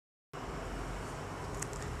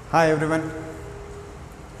Hi everyone.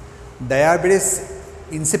 Diabetes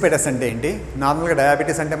insipidus అంటే ఏంటి? నార్మల్గా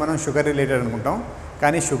డయాబెటీస్ అంటే మనం షుగర్ రిలేటెడ్ అనుకుంటాం,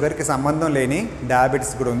 కానీ షుగర్కి సంబంధం లేని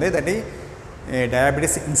డయాబెటీస్ కూడా ఉంది. దట్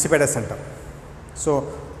డయాబెటీస్ ఇన్సిపిడస్ అంటాం. So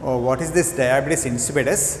what is this diabetes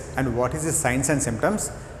insipidus and what is this science and symptoms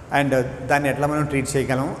and దాన్ని ఎట్లా మనం ట్రీట్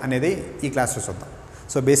చేయగలం అనేది ఈ క్లాస్లో చూద్దాం.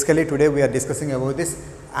 So basically today we are discussing about this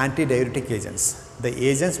antidiuretic agents, the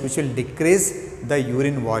agents which will decrease the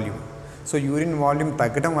urine volume. So urine volume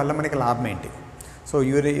తగ్గడం వల్ల మనకి లాభం ఏంటి? సో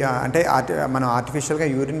అంటే మనం ఆర్టిఫిషియల్గా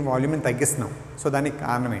యూరిన్ వాల్యూమ్ని తగ్గిస్తున్నాం. సో దానికి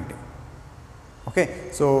కారణం ఏంటి? ఓకే,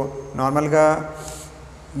 సో నార్మల్గా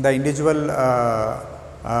ద ఇండివిజువల్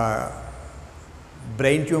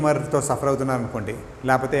బ్రెయిన్ ట్యూమర్తో సఫర్ అవుతున్నారు అనుకోండి,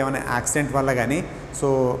 లేకపోతే ఏమైనా యాక్సిడెంట్ వల్ల కానీ, so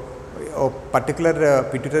particular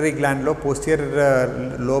pituitary గ్లాండ్లో posterior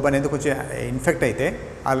lobe అనేది కొంచెం ఇన్ఫెక్ట్ అయితే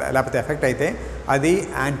లేకపోతే ఎఫెక్ట్ అయితే అది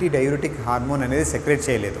యాంటీడయూరిటిక్ హార్మోన్ అనేది సెక్రెట్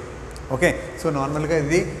చేయలేదు. ఓకే, సో నార్మల్గా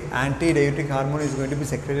ఇది యాంటీడయూరిటిక్ hormone is going to be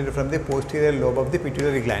secreted from the posterior lobe of the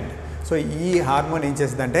pituitary gland. So ఈ హార్మోన్ ఏం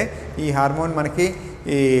చేస్తుందంటే, ఈ హార్మోన్ మనకి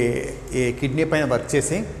ఈ కిడ్నీ పైన వర్క్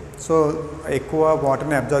చేసి సో ఎక్కువ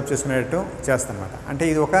వాటర్ని అబ్జర్వ్ చేసుకునేటట్టు చేస్తుందన్నమాట. అంటే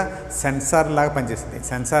ఇది ఒక సెన్సార్ లాగా పనిచేస్తుంది.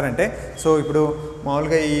 సెన్సార్ అంటే, సో ఇప్పుడు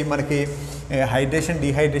మామూలుగా ఈ మనకి హైడ్రేషన్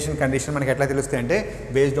డిహైడ్రేషన్ కండిషన్ మనకి ఎట్లా తెలుస్తాయి అంటే,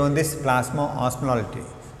 based on this plasma ఆస్మోలారిటీ.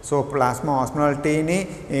 So plasma ఆస్మోలారిటీని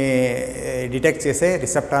detect చేసే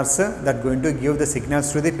receptors that going to give the signals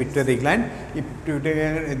to the pituitary gland. ఈ pituitary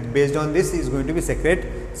based on this is going to be secret.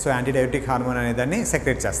 So యాంటీడయూరిటిక్ hormone అనే దాన్ని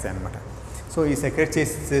secret చేస్తాయి అన్నమాట. సో ఈ secret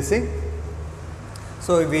చేసి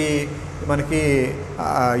so ఇవి మనకి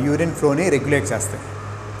యూరిన్ ఫ్లోని రెగ్యులేట్ చేస్తాయి.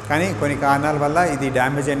 కానీ కొన్ని కారణాల వల్ల ఇది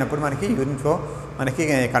డ్యామేజ్ అయినప్పుడు మనకి యూరిన్ ఫ్లో మనకి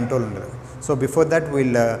కంట్రోల్ ఉండదు. So before that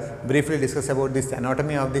will briefly discuss about this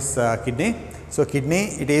anatomy of this kidney. So kidney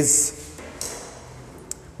it is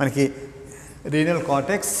మనకి రీనల్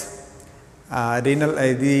కార్టెక్స్,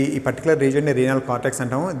 ఇది ఈ పర్టికులర్ రీజన్ని రీనల్ కార్టెక్స్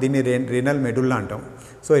అంటాము, దీన్ని రీనల్ మెడుల్లా అంటాం.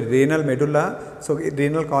 So renal medulla, so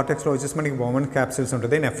renal కార్టెక్స్లో వచ్చేసి మనకి బోమన్ క్యాప్సిల్స్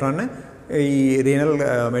ఉంటుంది, నెఫ్రాన్. ఈ రీనల్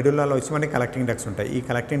మెడుల్లాలో వచ్చి మనకి కలెక్టింగ్ డక్ట్స్ ఉంటాయి. ఈ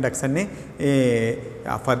కలెక్టింగ్ డక్ట్స్ అన్నీ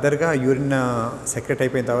ఫర్దర్గా యూరిన్ సెక్రెట్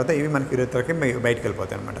అయిపోయిన తర్వాత ఇవి మనకి యూరిథ్రాకి బయటకు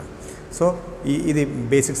వెళ్ళిపోతాయి అనమాట. సో ఇది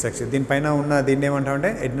బేసిక్ స్ట్రక్చర్. దీనిపైన ఉన్న దీన్ని ఏమంటామంటే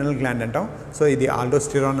ఎడ్రినల్ గ్లాండ్ అంటాం. సో ఇది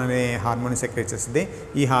ఆల్డోస్టిరాన్ అనే హార్మోన్ సెక్రెట్ చేస్తుంది.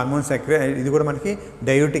 ఈ హార్మోన్ ఇది కూడా మనకి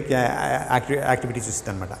డయూరిటిక్ యాక్టివిటీస్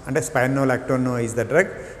ఇస్తుంది అనమాట. అంటే స్పైనోలాక్టోన్ ఈజ్ ద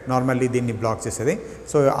డ్రగ్, నార్మల్లీ దీన్ని బ్లాక్ చేసేది.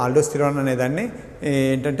 సో ఆల్డోస్టిరాన్ అనే దాన్ని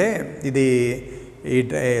ఏంటంటే ఇది ఈ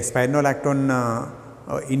స్పైనోలాక్టోన్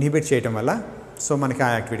ఇన్హిబిట్ చేయటం వల్ల సో మనకి ఆ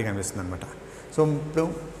యాక్టివిటీ కనిపిస్తుంది అనమాట. సో ఇప్పుడు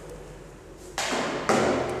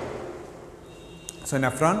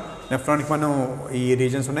నెఫ్రాన్కి మనం ఈ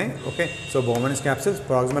రీజన్స్ ఉన్నాయి. Okay, so బోమన్స్ capsules,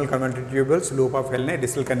 proximal converted tubules, loop of హెల్నే,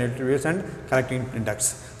 distal converted tubules and collecting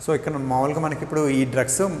ducts. So ఇక్కడ మామూలుగా మనకి ఇప్పుడు ఈ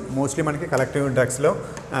డ్రగ్స్ మోస్ట్లీ మనకి కలెక్టింగ్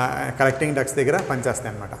డక్ట్స్ దగ్గర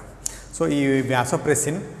పనిచేస్తాయి అనమాట. సో ఈ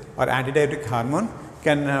వ్యాసోప్రెసిన్ ఆర్ యాంటీడయూరిటిక్ హార్మోన్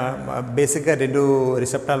కెన్ బేసిక్గా రెండు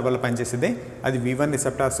రిసెప్టార్ల వల్ల పనిచేసేది. అది V1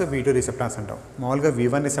 రిసెప్టార్స్, V2 రిసెప్టార్స్ అంటాం. మామూలుగా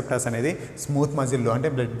V1 రిసెప్టార్స్ అనేది స్మూత్ మజిల్లో అంటే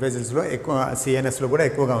బ్లడ్ వెజల్స్లో ఎక్కువ, CNSలో కూడా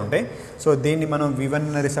ఎక్కువగా ఉంటాయి. సో దీన్ని మనం V1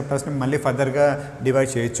 రిసెప్టార్స్ని మళ్ళీ ఫర్దర్గా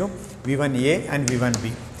డివైడ్ చేయొచ్చు, V1A and V1B.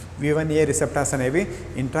 V1A receptors అనేవి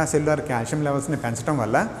ఇంట్రాసెల్యులర్ కాల్షియం లెవెల్స్ని పెంచడం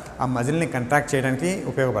వల్ల ఆ మజిల్ని కంట్రాక్ట్ చేయడానికి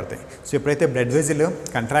ఉపయోగపడతాయి. సో ఎప్పుడైతే బ్లడ్ వెజిల్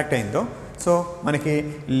కంట్రాక్ట్ అయిందో సో మనకి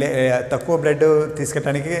తక్కువ బ్లడ్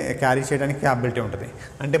తీసుకెళ్ళడానికి, క్యారీ చేయడానికి క్యాపబిలిటీ ఉంటుంది.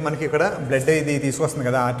 అంటే మనకి ఇక్కడ బ్లడ్ ఇది తీసుకొస్తుంది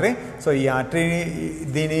కదా ఆర్టరీ. సో ఈ ఆర్టరీ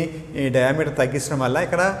దీని డయామీటర్ తగ్గించడం వల్ల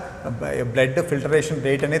ఇక్కడ బ్లడ్ ఫిల్టరేషన్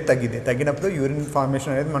రేట్ అనేది తగ్గినప్పుడు యూరిన్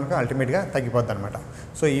ఫార్మేషన్ అనేది మనకు అల్టిమేట్గా తగ్గిపోద్ది అనమాట.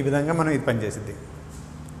 సో ఈ విధంగా మనం ఇది పనిచేసింది.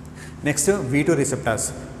 Next V2 receptors.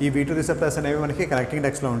 ఈ V2 రిసెప్టార్స్ అనేవి మనకి కలెక్టింగ్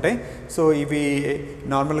డక్ట్స్లో ఉంటాయి. సో ఇవి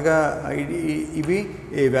నార్మల్గా ఇవి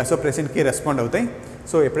వ్యాసోప్రెసిన్కి రెస్పాండ్ అవుతాయి.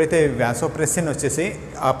 సో ఎప్పుడైతే వ్యాసోప్రెసిన్ వచ్చేసి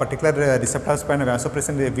ఆ పర్టికులర్ రిసెప్టార్స్ పైన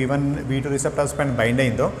వ్యాసోప్రెసిన్ V1, V2 రిసెప్టార్స్ పైన బైండ్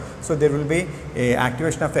అయిందో, so there will be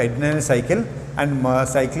activation of the adrenal cycle and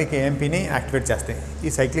cyclic AMPని activate చేస్తాయి.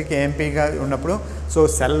 ఈ సైక్లిక్ AMPగా ఉన్నప్పుడు సో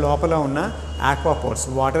సెల్ లోపల ఉన్న ఆక్వాపోర్స్,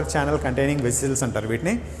 వాటర్ ఛానల్ కంటైనింగ్ వెసిల్స్ అంటారు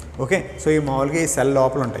వీటిని. ఓకే, సో ఈ మామూలుగా ఈ సెల్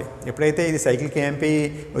లోపల ఉంటాయి. ఎప్పుడైతే ఇది సైక్లిక్ AMP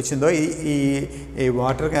వచ్చిందో ఈ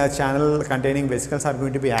water channel containing vesicles are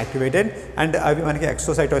going to be activated and అవి మనకి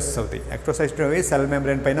ఎక్స్ట్రోసైటోసిస్ అవుతాయి. ఎక్స్ట్రోసైటోసిస్ అవి సెల్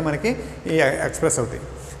మెంబ్రేన్ పైన మనకి ఎక్స్ప్రెస్ అవుతాయి.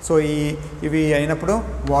 సో ఇవి అయినప్పుడు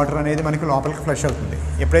వాటర్ అనేది మనకి లోపలికి ఫ్లష్ అవుతుంది.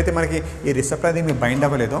 ఎప్పుడైతే మనకి ఈ రిసెప్టార్ దీనికి బైండ్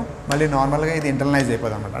అవ్వలేదో మళ్ళీ నార్మల్గా ఇది ఇంటర్నలైజ్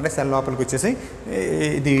అయిపోతుంది అనమాట. అంటే సెల్ లోపలికి వచ్చేసి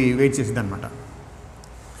ఇది వెయిట్ చేసింది అనమాట.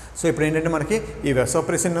 సో ఇప్పుడు ఏంటంటే మనకి ఈ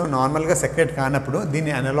వెసోప్రెసిన్ నార్మల్గా సెక్రెట్ కానప్పుడు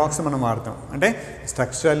దీన్ని అనలాగ్స్ మనం వాడతాం. అంటే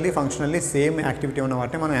స్ట్రక్చరల్లీ ఫంక్షనల్లీ సేమ్ యాక్టివిటీ ఉన్న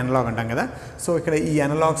వాటిని మనం అనలాగ్ అంటాం కదా. సో ఇక్కడ ఈ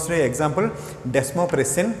అనలాగ్స్ ఎగ్జాంపుల్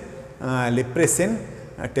డెస్మోప్రెసిన్, లిప్రెసిన్,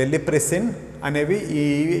 టెలిప్రెసిన్ అనేవి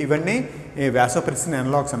ఇవన్నీ వాసోప్రెసిన్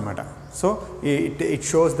అనలాగ్స్ అనమాట. So it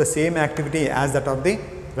shows the same activity as that of the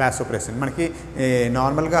vasopressin. మనకి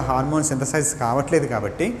నార్మల్గా హార్మోన్ సింథసైజ్ కావట్లేదు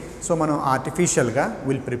కాబట్టి సో మనం ఆర్టిఫిషియల్గా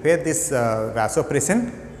will prepare this vasopressin.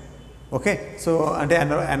 Okay, so అంటే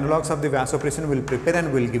analogues of the vasopressin will prepare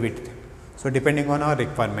and will give it, so depending on hour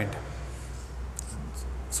requirement.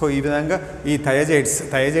 So ఈ విధంగా ఈ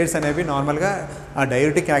థైజైడ్స్ అనేవి నార్మల్గా ఆ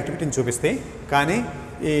డైయూరిటిక్ యాక్టివిటీని చూపిస్తాయి, కానీ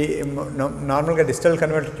ఈ నార్మల్గా డిజిటల్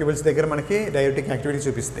కన్వర్టర్ ట్యూబుల్స్ దగ్గర మనకి డైయూరిటిక్ యాక్టివిటీ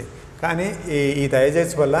చూపిస్తాయి. కానీ ఈ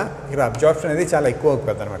థైజైడ్స్ వల్ల ఇక్కడ అబ్జార్ప్షన్ అనేది చాలా ఎక్కువ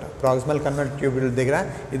అవుతుంది అనమాట. ప్రాక్సిమల్ కన్వర్టర్ ట్యూబుల్ దగ్గర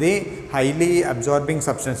ఇది హైలీ అబ్జార్బింగ్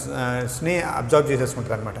సబ్స్టెన్స్ని అబ్జార్బ్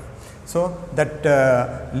చేసేసుకుంటుంది అనమాట. So that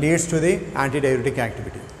leads to the యాంటీడైయూరిటిక్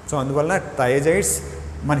activity. So అందువల్ల థైజైడ్స్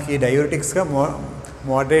మనకి డైయూరిటిక్స్గా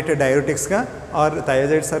moderate డైయూరిటిక్స్గా are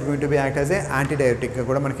థైజైడ్స్ are going to be act as a యాంటీడైయూరిటిక్గా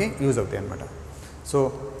కూడా మనకి యూజ్ అవుతాయి అనమాట. సో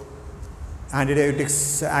యాంటీడైయూటిక్స్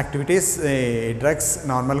యాక్టివిటీస్ డ్రగ్స్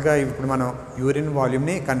నార్మల్గా ఇప్పుడు మనం యూరిన్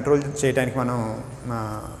వాల్యూమ్ని కంట్రోల్ చేయడానికి మనం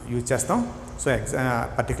యూజ్ చేస్తాం. So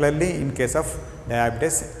particularly in case of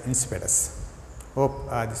diabetes insipidus. Hope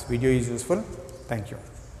this video is useful. Thank you.